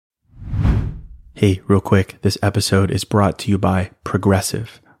Hey, real quick, this episode is brought to you by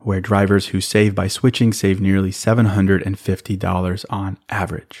Progressive, where drivers who save by switching save nearly $750 on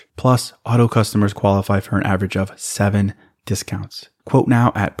average. Plus, auto customers qualify for an average of 7 discounts. Quote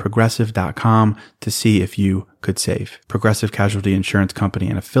now at progressive.com to see if you could save. Progressive Casualty Insurance Company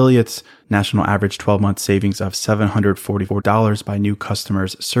and Affiliates. National average 12-month savings of $744 by new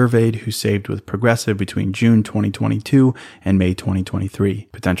customers surveyed who saved with Progressive between June 2022 and May 2023.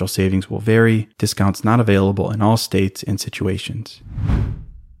 Potential savings will vary. Discounts not available in all states and situations.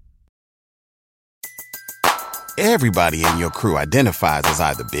 Everybody in your crew identifies as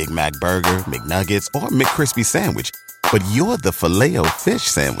either Big Mac Burger, McNuggets, or McCrispy Sandwich. But you're the Filet-O-Fish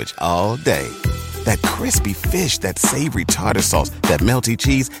Sandwich all day. That crispy fish, that savory tartar sauce, that melty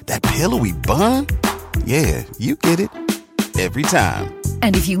cheese, that pillowy bun. Yeah, you get it. Every time.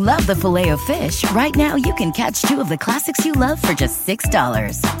 And if you love the Filet-O-Fish, right now you can catch 2 of the classics you love for just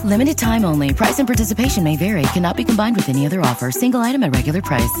 $6. Limited time only. Price and participation may vary. Cannot be combined with any other offer. Single item at regular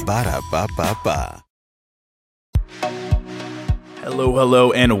price. Ba-da-ba-ba-ba.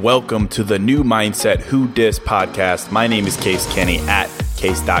 Hello, and welcome to the New Mindset Who Dis podcast. My name is Case Kenny at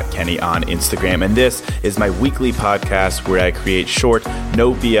case.kenny on Instagram, and this is my weekly podcast where I create short,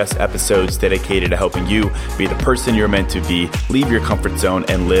 no BS episodes dedicated to helping you be the person you're meant to be, leave your comfort zone,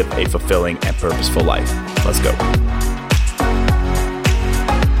 and live a fulfilling and purposeful life. Let's go.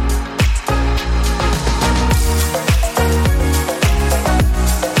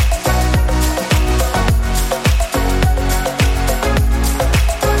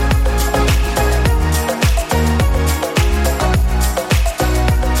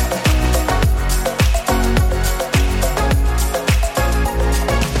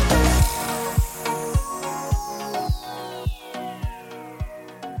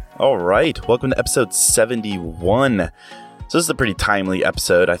 All right, welcome to episode 71. So this is a pretty timely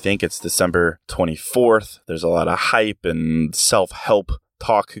episode. I think it's December 24th. There's a lot of hype and self-help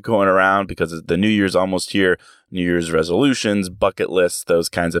talk going around because the New Year's almost here, New Year's resolutions, bucket lists, those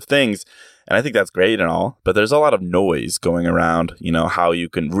kinds of things. And I think that's great and all, but there's a lot of noise going around, how you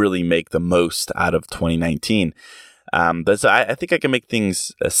can really make the most out of 2019. But I think I can make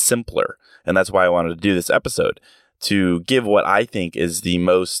things simpler, and that's why I wanted to do this episode, to give what I think is the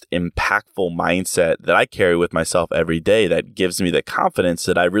most impactful mindset that I carry with myself every day that gives me the confidence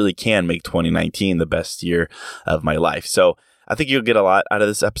that I really can make 2019 the best year of my life. So I think you'll get a lot out of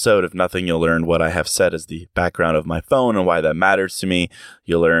this episode. If nothing, you'll learn what I have said as the background of my phone and why that matters to me.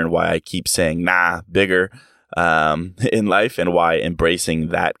 You'll learn why I keep saying, bigger in life, and why embracing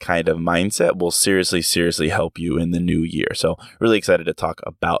that kind of mindset will seriously help you in the new year. So really excited to talk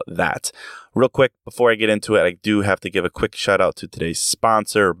about that. Real quick, before I get into it, I do have to give a quick shout out to today's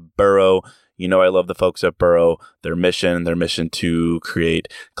sponsor, Burrow. I love the folks at Burrow, their mission to create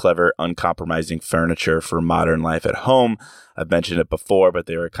clever, uncompromising furniture for modern life at home. I've mentioned it before, but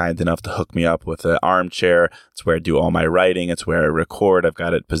they were kind enough to hook me up with an armchair. It's where I do all my writing. It's where I record. I've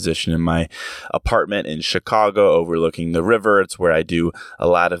got it positioned in my apartment in Chicago overlooking the river. It's where I do a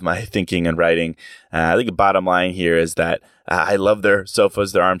lot of my thinking and writing. I think the bottom line here is that I love their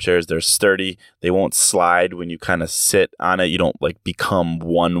sofas, their armchairs. They're sturdy. They won't slide when you kind of sit on it. You don't become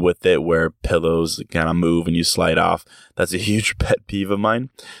one with it where pillows kind of move and you slide off. That's a huge pet peeve of mine.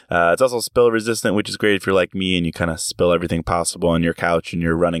 It's also spill resistant, which is great if you're like me and you kind of spill everything possible on your couch and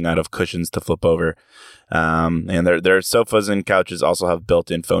you're running out of cushions to flip over. And their sofas and couches also have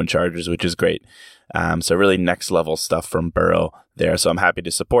built-in phone chargers, which is great. So really next level stuff from Burrow there. So I'm happy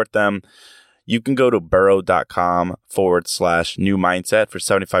to support them. You can go to burrow.com/new mindset for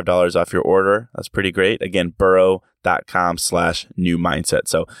 $75 off your order. That's pretty great. Again, burrow.com/new mindset.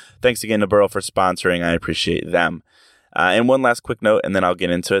 So thanks again to Burrow for sponsoring. I appreciate them. And one last quick note, and then I'll get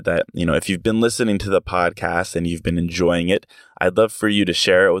into it, that, if you've been listening to the podcast and you've been enjoying it, I'd love for you to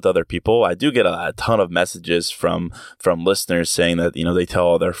share it with other people. I do get a ton of messages from listeners saying that, they tell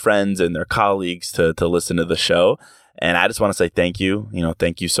all their friends and their colleagues to listen to the show. And I just want to say thank you.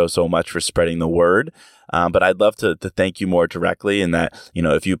 Thank you so much for spreading the word. But I'd love to thank you more directly in that,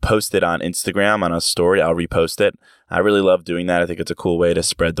 if you post it on Instagram on a story, I'll repost it. I really love doing that. I think it's a cool way to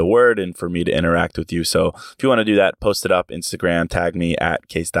spread the word and for me to interact with you. So if you want to do that, post it up, Instagram, tag me at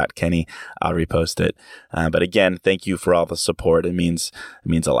case.kenny. I'll repost it. But again, thank you for all the support. It means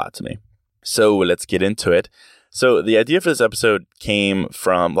a lot to me. So let's get into it. So the idea for this episode came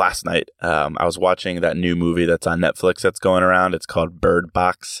from last night. I was watching that new movie that's on Netflix that's going around. It's called Bird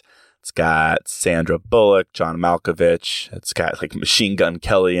Box. It's got Sandra Bullock, John Malkovich. It's got Machine Gun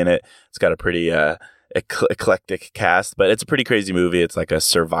Kelly in it. It's got a pretty eclectic cast, but it's a pretty crazy movie. It's like a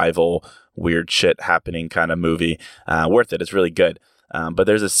survival, weird shit happening kind of movie. Worth it. It's really good. But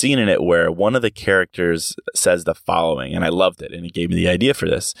there's a scene in it where one of the characters says the following, and I loved it, and he gave me the idea for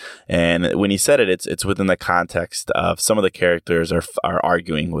this. And when he said it, it's within the context of some of the characters are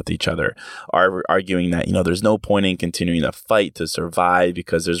arguing with each other, are arguing that, there's no point in continuing the fight to survive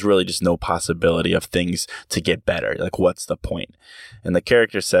because there's really just no possibility of things to get better. Like, what's the point? And the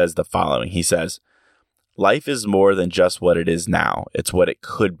character says the following. He says, "Life is more than just what it is now. It's what it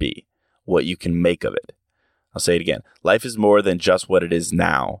could be, what you can make of it." I'll say it again. Life is more than just what it is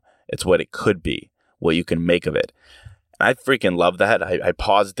now. It's what it could be, what you can make of it. And I freaking love that. I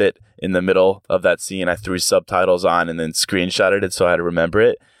paused it in the middle of that scene. I threw subtitles on and then screenshotted it so I had to remember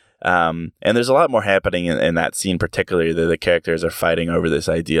it. And there's a lot more happening in that scene, particularly the characters are fighting over this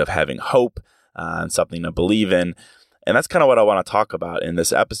idea of having hope and something to believe in. And that's kind of what I want to talk about in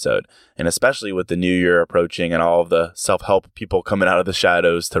this episode. And especially with the new year approaching and all of the self-help people coming out of the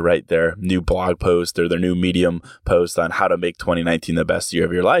shadows to write their new blog post or their new Medium post on how to make 2019 the best year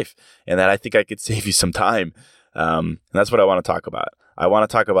of your life. And that I think I could save you some time. And that's what I want to talk about. I want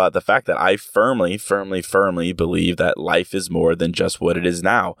to talk about the fact that I firmly believe that life is more than just what it is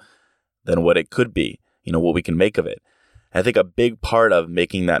now, than what it could be, what we can make of it. I think a big part of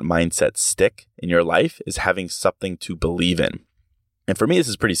making that mindset stick in your life is having something to believe in. And for me, this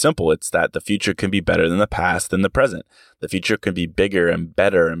is pretty simple. It's that the future can be better than the past than the present. The future can be bigger and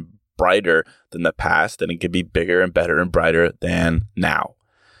better and brighter than the past, and it can be bigger and better and brighter than now.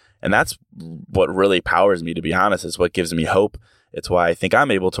 And that's what really powers me, to be honest. It's what gives me hope. It's why I think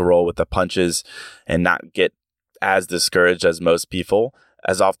I'm able to roll with the punches and not get as discouraged as most people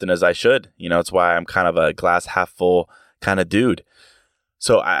as often as I should. It's why I'm kind of a glass half full kind of dude.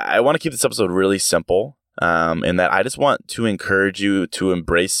 So I want to keep this episode really simple, in that I just want to encourage you to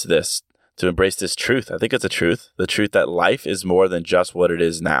embrace this truth. I think it's a truth, the truth that life is more than just what it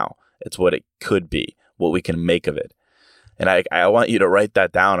is now. It's what it could be, what we can make of it. And I want you to write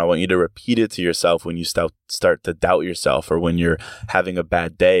that down. I want you to repeat it to yourself when you start to doubt yourself, or when you're having a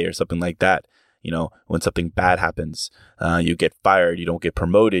bad day or something like that. When something bad happens, you get fired, you don't get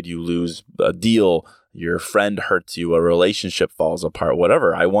promoted, you lose a deal, your friend hurts you, a relationship falls apart,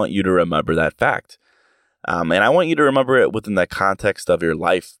 whatever. I want you to remember that fact. And I want you to remember it within the context of your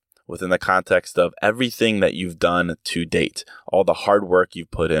life, within the context of everything that you've done to date, all the hard work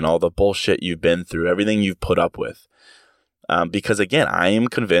you've put in, all the bullshit you've been through, everything you've put up with. Because again, I am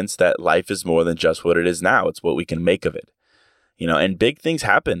convinced that life is more than just what it is now. It's what we can make of it. And big things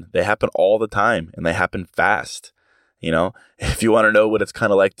happen. They happen all the time, and they happen fast. If you want to know what it's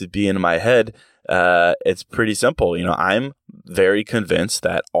kind of like to be in my head, it's pretty simple. I'm very convinced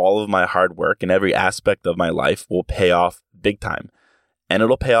that all of my hard work and every aspect of my life will pay off big time. And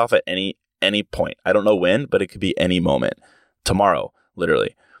it'll pay off at any point. I don't know when, but it could be any moment. Tomorrow,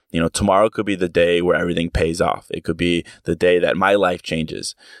 literally. Tomorrow could be the day where everything pays off. It could be the day that my life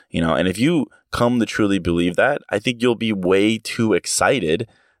changes. And if you come to truly believe that, I think you'll be way too excited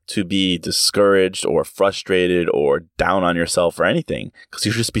to be discouraged or frustrated or down on yourself or anything, because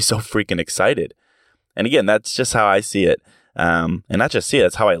you'll just be so freaking excited. And again, that's just how I see it. And not just see it,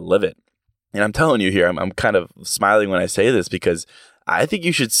 that's how I live it. And I'm telling you here, I'm kind of smiling when I say this, because I think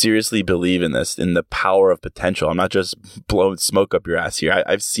you should seriously believe in this, in the power of potential. I'm not just blowing smoke up your ass here.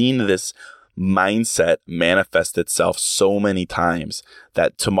 I've seen this mindset manifest itself so many times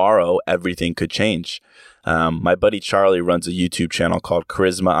that tomorrow everything could change. My buddy Charlie runs a YouTube channel called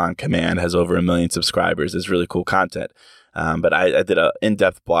Charisma on Command, has over 1 million subscribers. It's really cool content. But I did an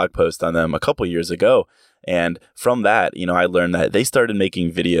in-depth blog post on them a couple years ago. And from that, I learned that they started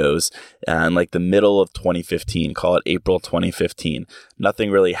making videos in like the middle of 2015, call it April 2015. Nothing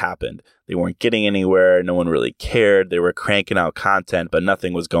really happened. They weren't getting anywhere. No one really cared. They were cranking out content, but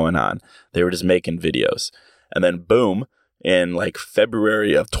nothing was going on. They were just making videos. And then boom, in like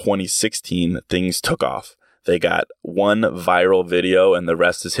February of 2016, things took off. They got one viral video and the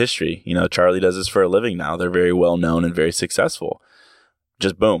rest is history. Charlie does this for a living now. They're very well known and very successful.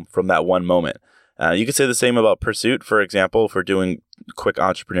 Just boom, from that one moment. You could say the same about Pursuit, for example, for doing quick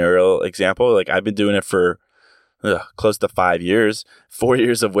entrepreneurial example. Like I've been doing it for close to 5 years, 4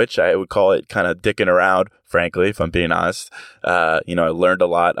 years of which I would call it kind of dicking around, frankly, if I'm being honest. I learned a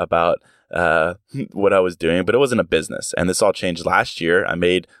lot about what I was doing, but it wasn't a business. And this all changed last year. I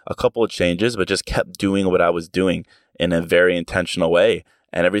made a couple of changes, but just kept doing what I was doing in a very intentional way.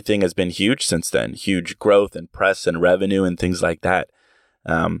 And everything has been huge since then. Huge growth and press and revenue and things like that.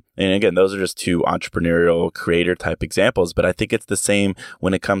 And again, those are just two entrepreneurial creator type examples, but I think it's the same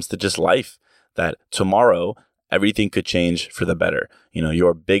when it comes to just life, that tomorrow everything could change for the better.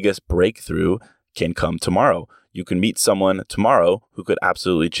 Your biggest breakthrough can come tomorrow. you can meet someone tomorrow who could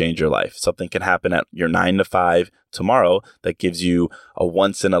absolutely change your life. Something can happen at your 9 to 5 tomorrow that gives you a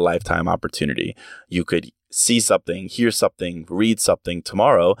once in a lifetime opportunity. You could see something, hear something, read something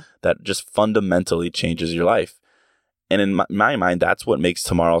tomorrow that just fundamentally changes your life. And in my mind, that's what makes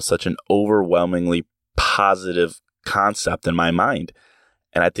tomorrow such an overwhelmingly positive concept in my mind.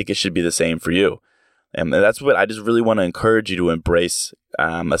 And I think it should be the same for you. And that's what I just really want to encourage you to embrace,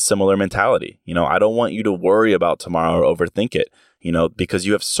 a similar mentality. I don't want you to worry about tomorrow or overthink it, because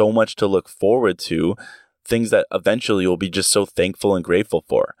you have so much to look forward to, things that eventually you'll be just so thankful and grateful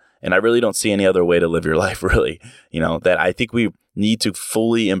for. And I really don't see any other way to live your life, really, that I think we need to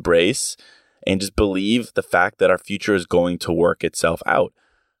fully embrace and just believe the fact that our future is going to work itself out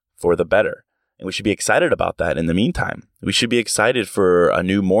for the better. And we should be excited about that in the meantime. We should be excited for a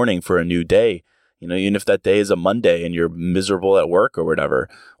new morning, for a new day. Even if that day is a Monday and you're miserable at work or whatever,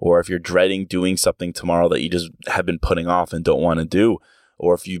 or if you're dreading doing something tomorrow that you just have been putting off and don't want to do,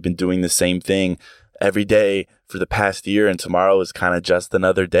 or if you've been doing the same thing every day for the past year and tomorrow is kind of just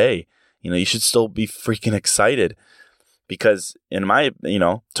another day, you should still be freaking excited. Because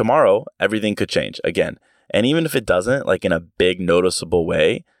tomorrow, everything could change again. And even if it doesn't, like in a big noticeable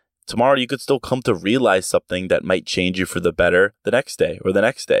way, tomorrow you could still come to realize something that might change you for the better the next day or the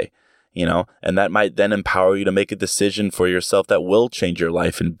next day, and that might then empower you to make a decision for yourself that will change your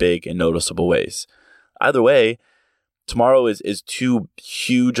life in big and noticeable ways. Either way, tomorrow is too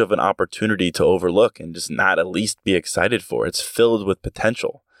huge of an opportunity to overlook and just not at least be excited for. It's filled with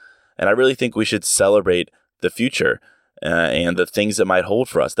potential. And I really think we should celebrate the future. And the things it might hold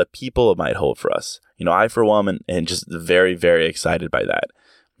for us, the people it might hold for us. I, for one, am just very, very excited by that.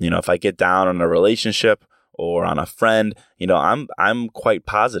 If I get down on a relationship or on a friend, I'm quite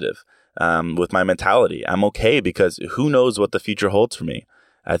positive with my mentality. I'm okay because who knows what the future holds for me.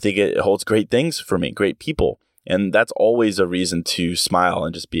 I think it holds great things for me, great people. And that's always a reason to smile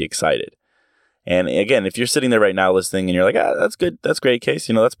and just be excited. And again, if you're sitting there right now listening and you're like, that's good, that's great, Case.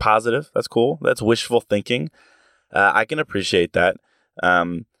 That's positive, that's cool, that's wishful thinking. I can appreciate that,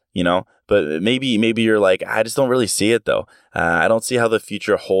 but maybe you're like, I just don't really see it though. I don't see how the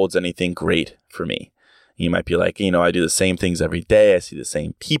future holds anything great for me. You might be like, I do the same things every day. I see the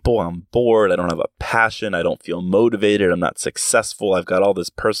same people. I'm bored. I don't have a passion. I don't feel motivated. I'm not successful. I've got all this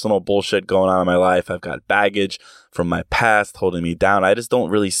personal bullshit going on in my life. I've got baggage from my past holding me down. I just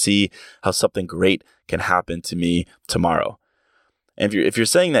don't really see how something great can happen to me tomorrow. And if you're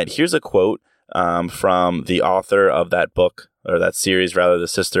saying that, here's a quote from the author of that book, or that series rather, the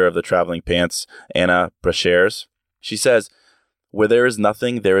sister of the traveling pants, Anna Brashares. She says, "Where there is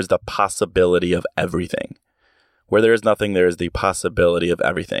nothing, there is the possibility of everything. Where there is nothing, there is the possibility of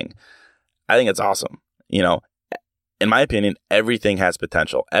everything." I think it's awesome. In my opinion, everything has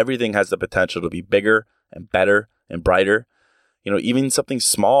potential. Everything has the potential to be bigger and better and brighter. Even something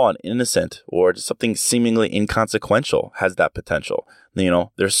small and innocent or just something seemingly inconsequential has that potential.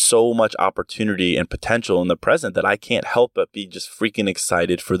 There's so much opportunity and potential in the present that I can't help but be just freaking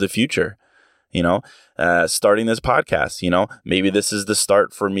excited for the future. Starting this podcast, maybe this is the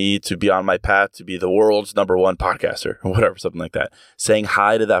start for me to be on my path to be the world's #1 podcaster or whatever, something like that. Saying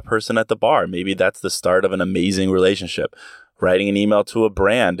hi to that person at the bar. Maybe that's the start of an amazing relationship. Writing an email to a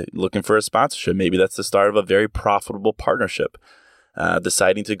brand looking for a sponsorship. Maybe that's the start of a very profitable partnership.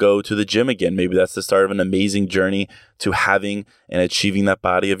 Deciding to go to the gym again. Maybe that's the start of an amazing journey to having and achieving that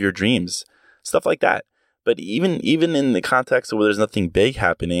body of your dreams. Stuff like that. But even in the context of where there's nothing big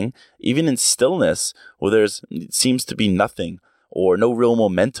happening, even in stillness where it seems to be nothing or no real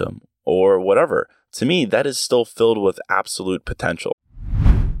momentum or whatever, to me, that is still filled with absolute potential.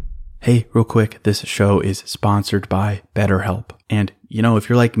 Hey, real quick, this show is sponsored by BetterHelp. And, if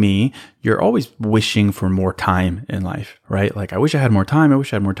you're like me, you're always wishing for more time in life, right? Like, I wish I had more time. I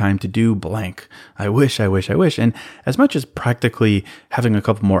wish I had more time to do blank. I wish. And as much as practically having a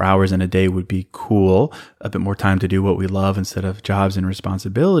couple more hours in a day would be cool, a bit more time to do what we love instead of jobs and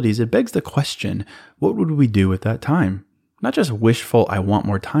responsibilities, it begs the question, what would we do with that time? Not just wishful, I want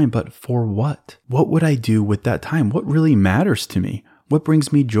more time, but for what? What would I do with that time? What really matters to me? What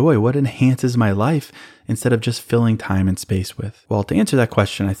brings me joy? What enhances my life instead of just filling time and space with? Well, to answer that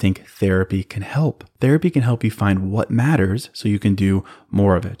question, I think therapy can help. Therapy can help you find what matters so you can do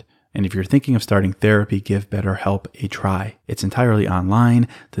more of it. And if you're thinking of starting therapy, give BetterHelp a try. It's entirely online,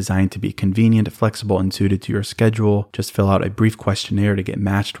 designed to be convenient, flexible, and suited to your schedule. Just fill out a brief questionnaire to get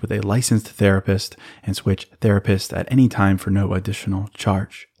matched with a licensed therapist and switch therapists at any time for no additional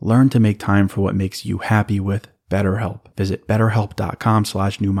charge. Learn to make time for what makes you happy with BetterHelp. Visit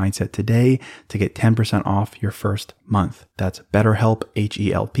betterhelp.com/newmindset today to get 10% off your first month. That's betterhelp,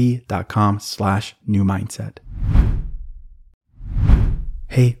 HELP.com/newmindset.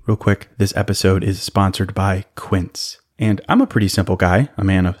 Hey, real quick, this episode is sponsored by Quince. And I'm a pretty simple guy, a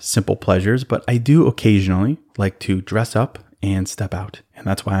man of simple pleasures, but I do occasionally like to dress up and step out. And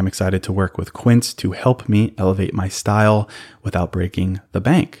that's why I'm excited to work with Quince to help me elevate my style without breaking the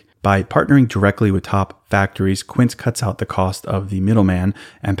bank. By partnering directly with top factories, Quince cuts out the cost of the middleman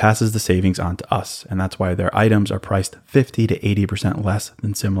and passes the savings on to us. And that's why their items are priced 50 to 80% less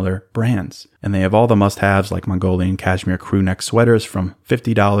than similar brands. And they have all the must-haves like Mongolian cashmere crew neck sweaters from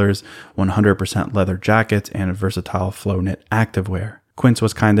 $50, 100% leather jackets, and versatile flow knit activewear. Quince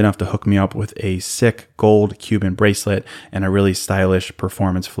was kind enough to hook me up with a sick gold Cuban bracelet and a really stylish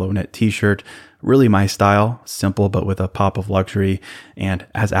performance flow knit t-shirt. Really my style, simple but with a pop of luxury, and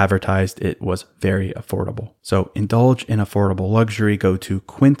as advertised, it was very affordable. So indulge in affordable luxury. Go to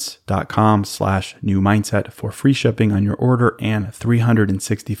quince.com/new mindset for free shipping on your order and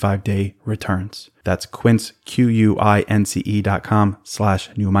 365-day returns. That's Quince,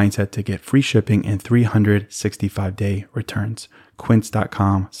 QUINCE.com/new mindset to get free shipping and 365-day returns.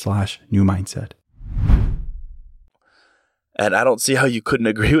 Quince.com/new mindset. And I don't see how you couldn't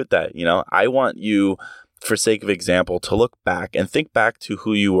agree with that. You know, I want you, for sake of example, to look back and think back to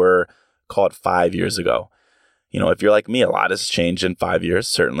who you were, call it 5 years ago. You know, if you're like me, a lot has changed in 5 years.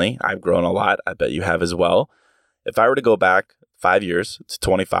 Certainly, I've grown a lot. I bet you have as well. If I were to go back 5 years to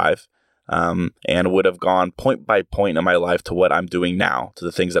 25 and would have gone point by point in my life to what I'm doing now, to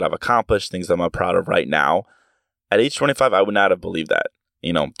the things that I've accomplished, things that I'm proud of right now, at age 25, I would not have believed that.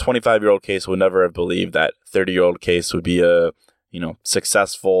 You know, 25-year-old Case would never have believed that 30-year-old Case would be a,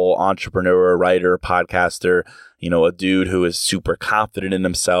 successful entrepreneur, writer, podcaster, a dude who is super confident in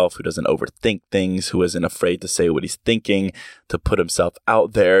himself, who doesn't overthink things, who isn't afraid to say what he's thinking, to put himself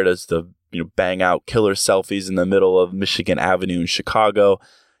out there, to bang out killer selfies in the middle of Michigan Avenue in Chicago.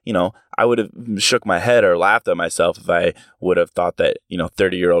 I would have shook my head or laughed at myself if I would have thought that,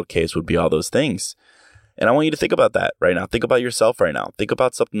 30-year-old Case would be all those things. And I want you to think about that right now. Think about yourself right now. Think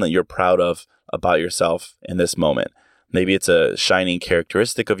about something that you're proud of about yourself in this moment. Maybe it's a shining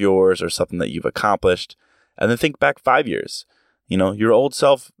characteristic of yours or something that you've accomplished. And then think back 5 years. Your old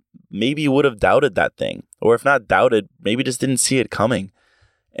self maybe would have doubted that thing. Or if not doubted, maybe just didn't see it coming.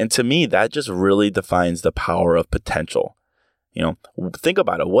 And to me, that just really defines the power of potential. Think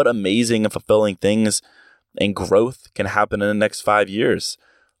about it. What amazing and fulfilling things and growth can happen in the next 5 years,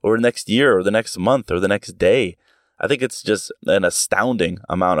 or next year, or the next month, or the next day. I think it's just an astounding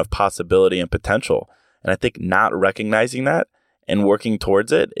amount of possibility and potential. And I think not recognizing that and working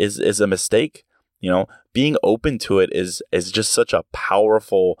towards it is a mistake. Being open to it is just such a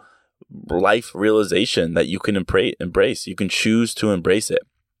powerful life realization that you can embrace. You can choose to embrace it.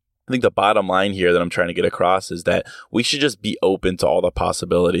 I think the bottom line here that I'm trying to get across is that we should just be open to all the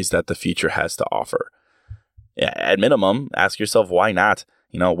possibilities that the future has to offer. At minimum, ask yourself, why not?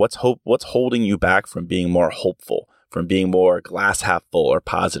 What's holding you back from being more hopeful, from being more glass half full or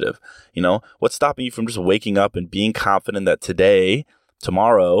positive? What's stopping you from just waking up and being confident that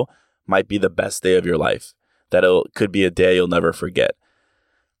tomorrow might be the best day of your life, that it could be a day you'll never forget?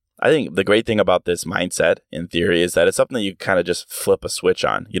 I think the great thing about this mindset, in theory, is that it's something that you kind of just flip a switch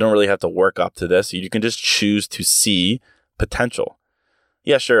on. You don't really have to work up to this. You can just choose to see potential.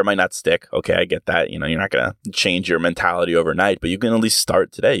 Yeah, sure, it might not stick. Okay, I get that. You're not going to change your mentality overnight, but you can at least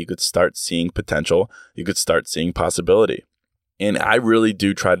start today. You could start seeing potential. You could start seeing possibility. And I really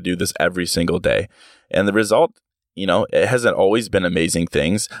do try to do this every single day. And the result, it hasn't always been amazing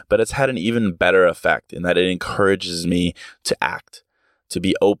things, but it's had an even better effect in that it encourages me to act, to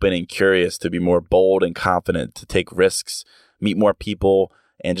be open and curious, to be more bold and confident, to take risks, meet more people,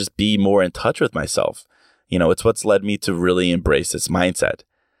 and just be more in touch with myself. It's what's led me to really embrace this mindset.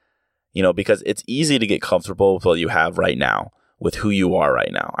 Because it's easy to get comfortable with what you have right now, with who you are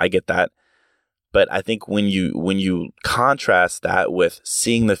right now. I get that. But I think when you contrast that with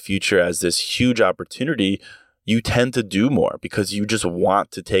seeing the future as this huge opportunity, you tend to do more because you just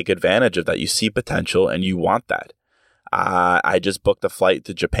want to take advantage of that. You see potential and you want that. I just booked a flight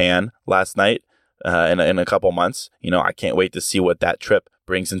to Japan last night in a couple months. I can't wait to see what that trip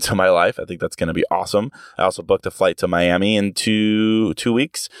brings into my life. I think that's going to be awesome. I also booked a flight to Miami in two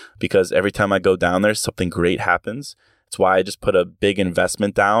weeks because every time I go down there, something great happens. It's why I just put a big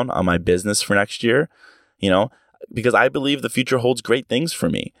investment down on my business for next year, because I believe the future holds great things for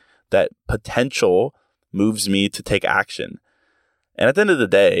me. That potential moves me to take action. And at the end of the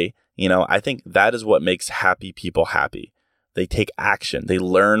day, I think that is what makes happy people happy. They take action, they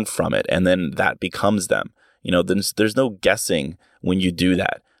learn from it, and then that becomes them. There's no guessing when you do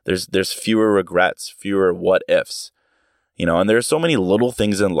that. There's fewer regrets, fewer what ifs. And there's so many little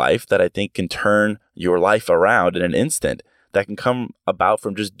things in life that I think can turn your life around in an instant. that can come about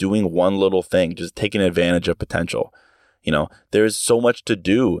from just doing one little thing, just taking advantage of potential. There's so much to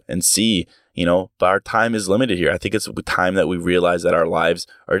do and see, but our time is limited here. I think it's time that we realize that our lives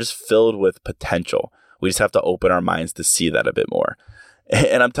are just filled with potential. We just have to open our minds to see that a bit more.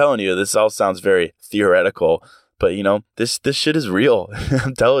 And I'm telling you, this all sounds very theoretical, but this shit is real.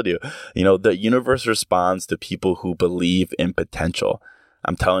 I'm telling you, the universe responds to people who believe in potential.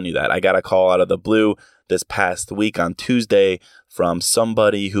 I'm telling you that. I got a call out of the blue this past week on Tuesday from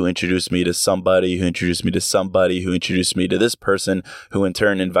somebody who introduced me to somebody who introduced me to somebody who introduced me to this person, who in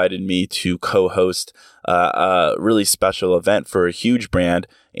turn invited me to co-host a really special event for a huge brand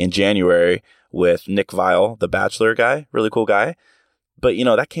in January with Nick Viall, the Bachelor guy, really cool guy. But,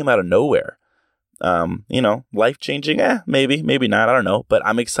 that came out of nowhere. Life-changing? Maybe, maybe not. I don't know. But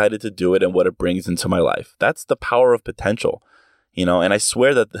I'm excited to do it and what it brings into my life. That's the power of potential, and I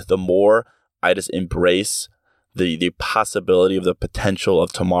swear that the more I just embrace the possibility of the potential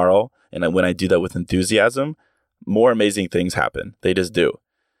of tomorrow, and when I do that with enthusiasm, more amazing things happen. They just do.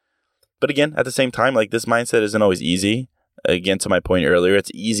 But again, at the same time, this mindset isn't always easy. Again, to my point earlier, it's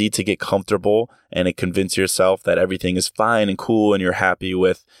easy to get comfortable and convince yourself that everything is fine and cool and you're happy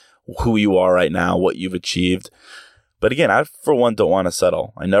with who you are right now, what you've achieved. But again, I, for one, don't want to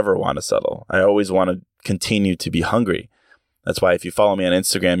settle. I never want to settle. I always want to continue to be hungry. That's why if you follow me on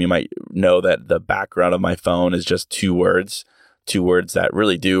Instagram, you might know that the background of my phone is just two words that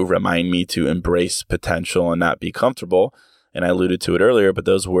really do remind me to embrace potential and not be comfortable. And I alluded to it earlier, but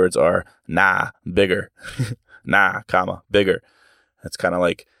those words are nah, bigger. Nah, comma, bigger. That's kind of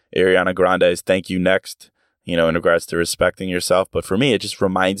like Ariana Grande's Thank You Next, in regards to respecting yourself. But for me, it just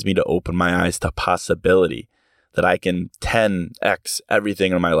reminds me to open my eyes to possibility, that I can 10x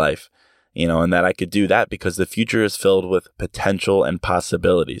everything in my life, and that I could do that because the future is filled with potential and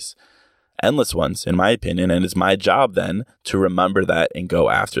possibilities. Endless ones, in my opinion, and it's my job then to remember that and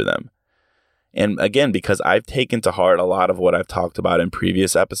go after them. And again, because I've taken to heart a lot of what I've talked about in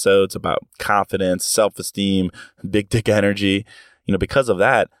previous episodes about confidence, self-esteem, big dick energy, because of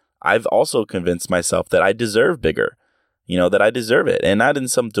that, I've also convinced myself that I deserve bigger, that I deserve it. And not in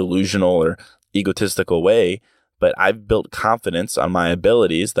some delusional or egotistical way, but I've built confidence on my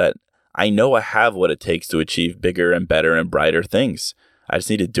abilities that I know I have what it takes to achieve bigger and better and brighter things. I just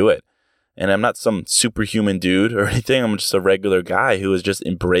need to do it. And I'm not some superhuman dude or anything. I'm just a regular guy who has just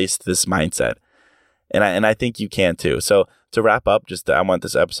embraced this mindset. And I think you can too. So to wrap up, I want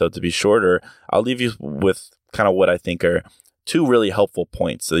this episode to be shorter. I'll leave you with kind of what I think are two really helpful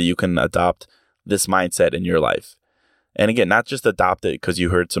points so that you can adopt this mindset in your life. And again, not just adopt it because you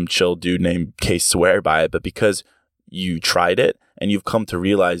heard some chill dude named Case swear by it, but because you tried it and you've come to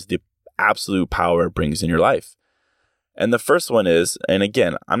realize the absolute power it brings in your life. And the first one is, and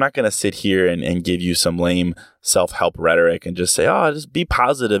again, I'm not going to sit here and give you some lame self-help rhetoric and just say, just be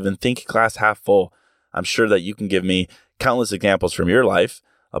positive and think glass half full. I'm sure that you can give me countless examples from your life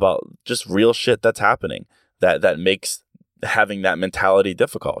about just real shit that's happening that makes having that mentality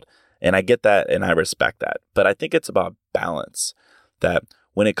difficult. And I get that and I respect that. But I think it's about balance, that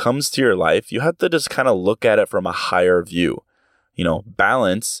when it comes to your life, you have to just kind of look at it from a higher view.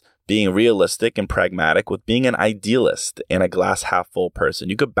 Balance being realistic and pragmatic with being an idealist and a glass half full person.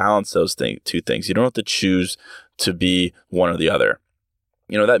 You could balance those two things. You don't have to choose to be one or the other.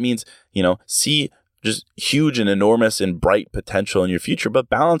 That means, see just huge and enormous and bright potential in your future, but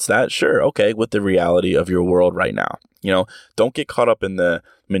balance that, sure, okay, with the reality of your world right now. Don't get caught up in the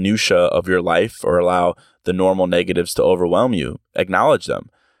minutia of your life or allow the normal negatives to overwhelm you. Acknowledge them.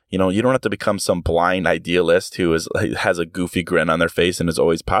 You don't have to become some blind idealist who has a goofy grin on their face and is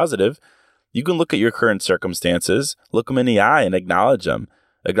always positive. You can look at your current circumstances, look them in the eye and acknowledge them.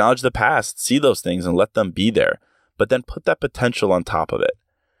 Acknowledge the past, see those things and let them be there. But then put that potential on top of it.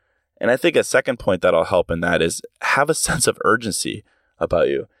 And I think a second point that'll help in that is have a sense of urgency about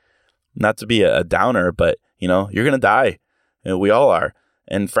you. Not to be a downer, but you're going to die. We all are.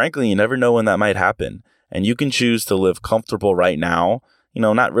 And frankly, you never know when that might happen. And you can choose to live comfortable right now,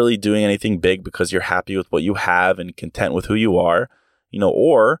 not really doing anything big because you're happy with what you have and content with who you are,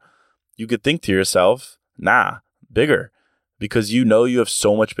 or you could think to yourself, nah, bigger, because you have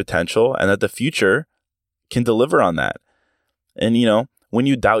so much potential and that the future can deliver on that. And, when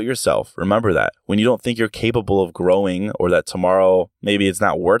you doubt yourself, remember that. When you don't think you're capable of growing or that tomorrow maybe it's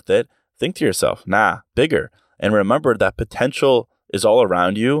not worth it, think to yourself, nah, bigger. And remember that potential is all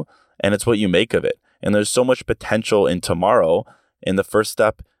around you and it's what you make of it. And there's so much potential in tomorrow. And the first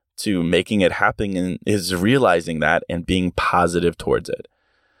step to making it happen is realizing that and being positive towards it.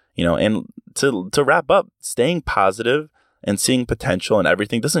 And to wrap up, staying positive and seeing potential in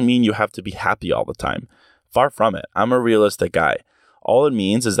everything doesn't mean you have to be happy all the time. Far from it. I'm a realistic guy. All it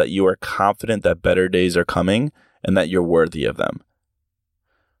means is that you are confident that better days are coming and that you're worthy of them.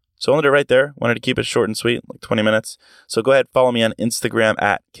 So I wanted it right there. Wanted to keep it short and sweet, like 20 minutes. So go ahead, follow me on Instagram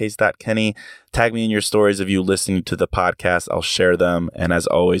at case.kenny. Tag me in your stories of you listening to the podcast. I'll share them. And as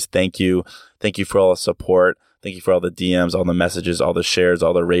always, thank you. Thank you for all the support. Thank you for all the DMs, all the messages, all the shares,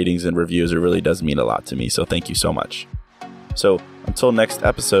 all the ratings and reviews. It really does mean a lot to me. So thank you so much. So until next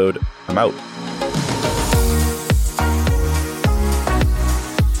episode, I'm out.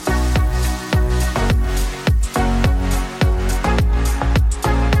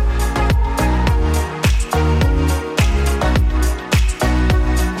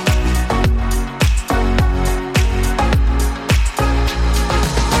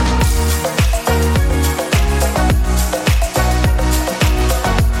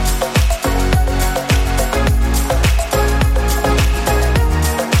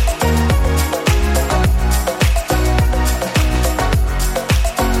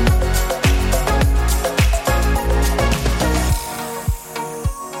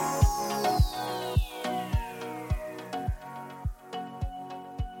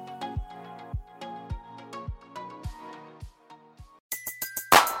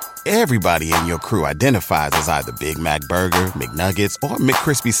 Everybody in your crew identifies as either Big Mac Burger, McNuggets, or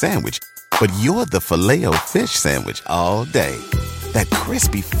McCrispy Sandwich. But you're the Filet-O-Fish Sandwich all day. That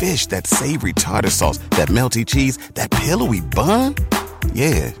crispy fish, that savory tartar sauce, that melty cheese, that pillowy bun.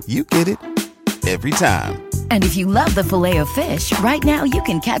 Yeah, you get it. Every time. And if you love the Filet-O-Fish, right now you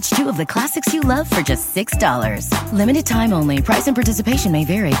can catch 2 of the classics you love for just $6. Limited time only. Price and participation may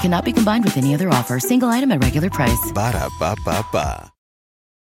vary. Cannot be combined with any other offer. Single item at regular price. Ba-da-ba-ba-ba.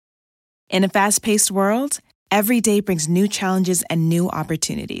 In a fast-paced world, every day brings new challenges and new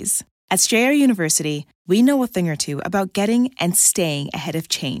opportunities. At Strayer University, we know a thing or two about getting and staying ahead of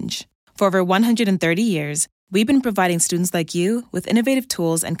change. For over 130 years, we've been providing students like you with innovative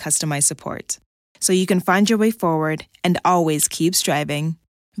tools and customized support, so you can find your way forward and always keep striving.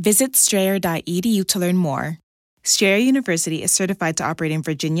 Visit strayer.edu to learn more. Strayer University is certified to operate in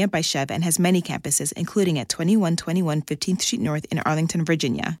Virginia by Chev and has many campuses, including at 2121 15th Street North in Arlington,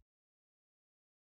 Virginia.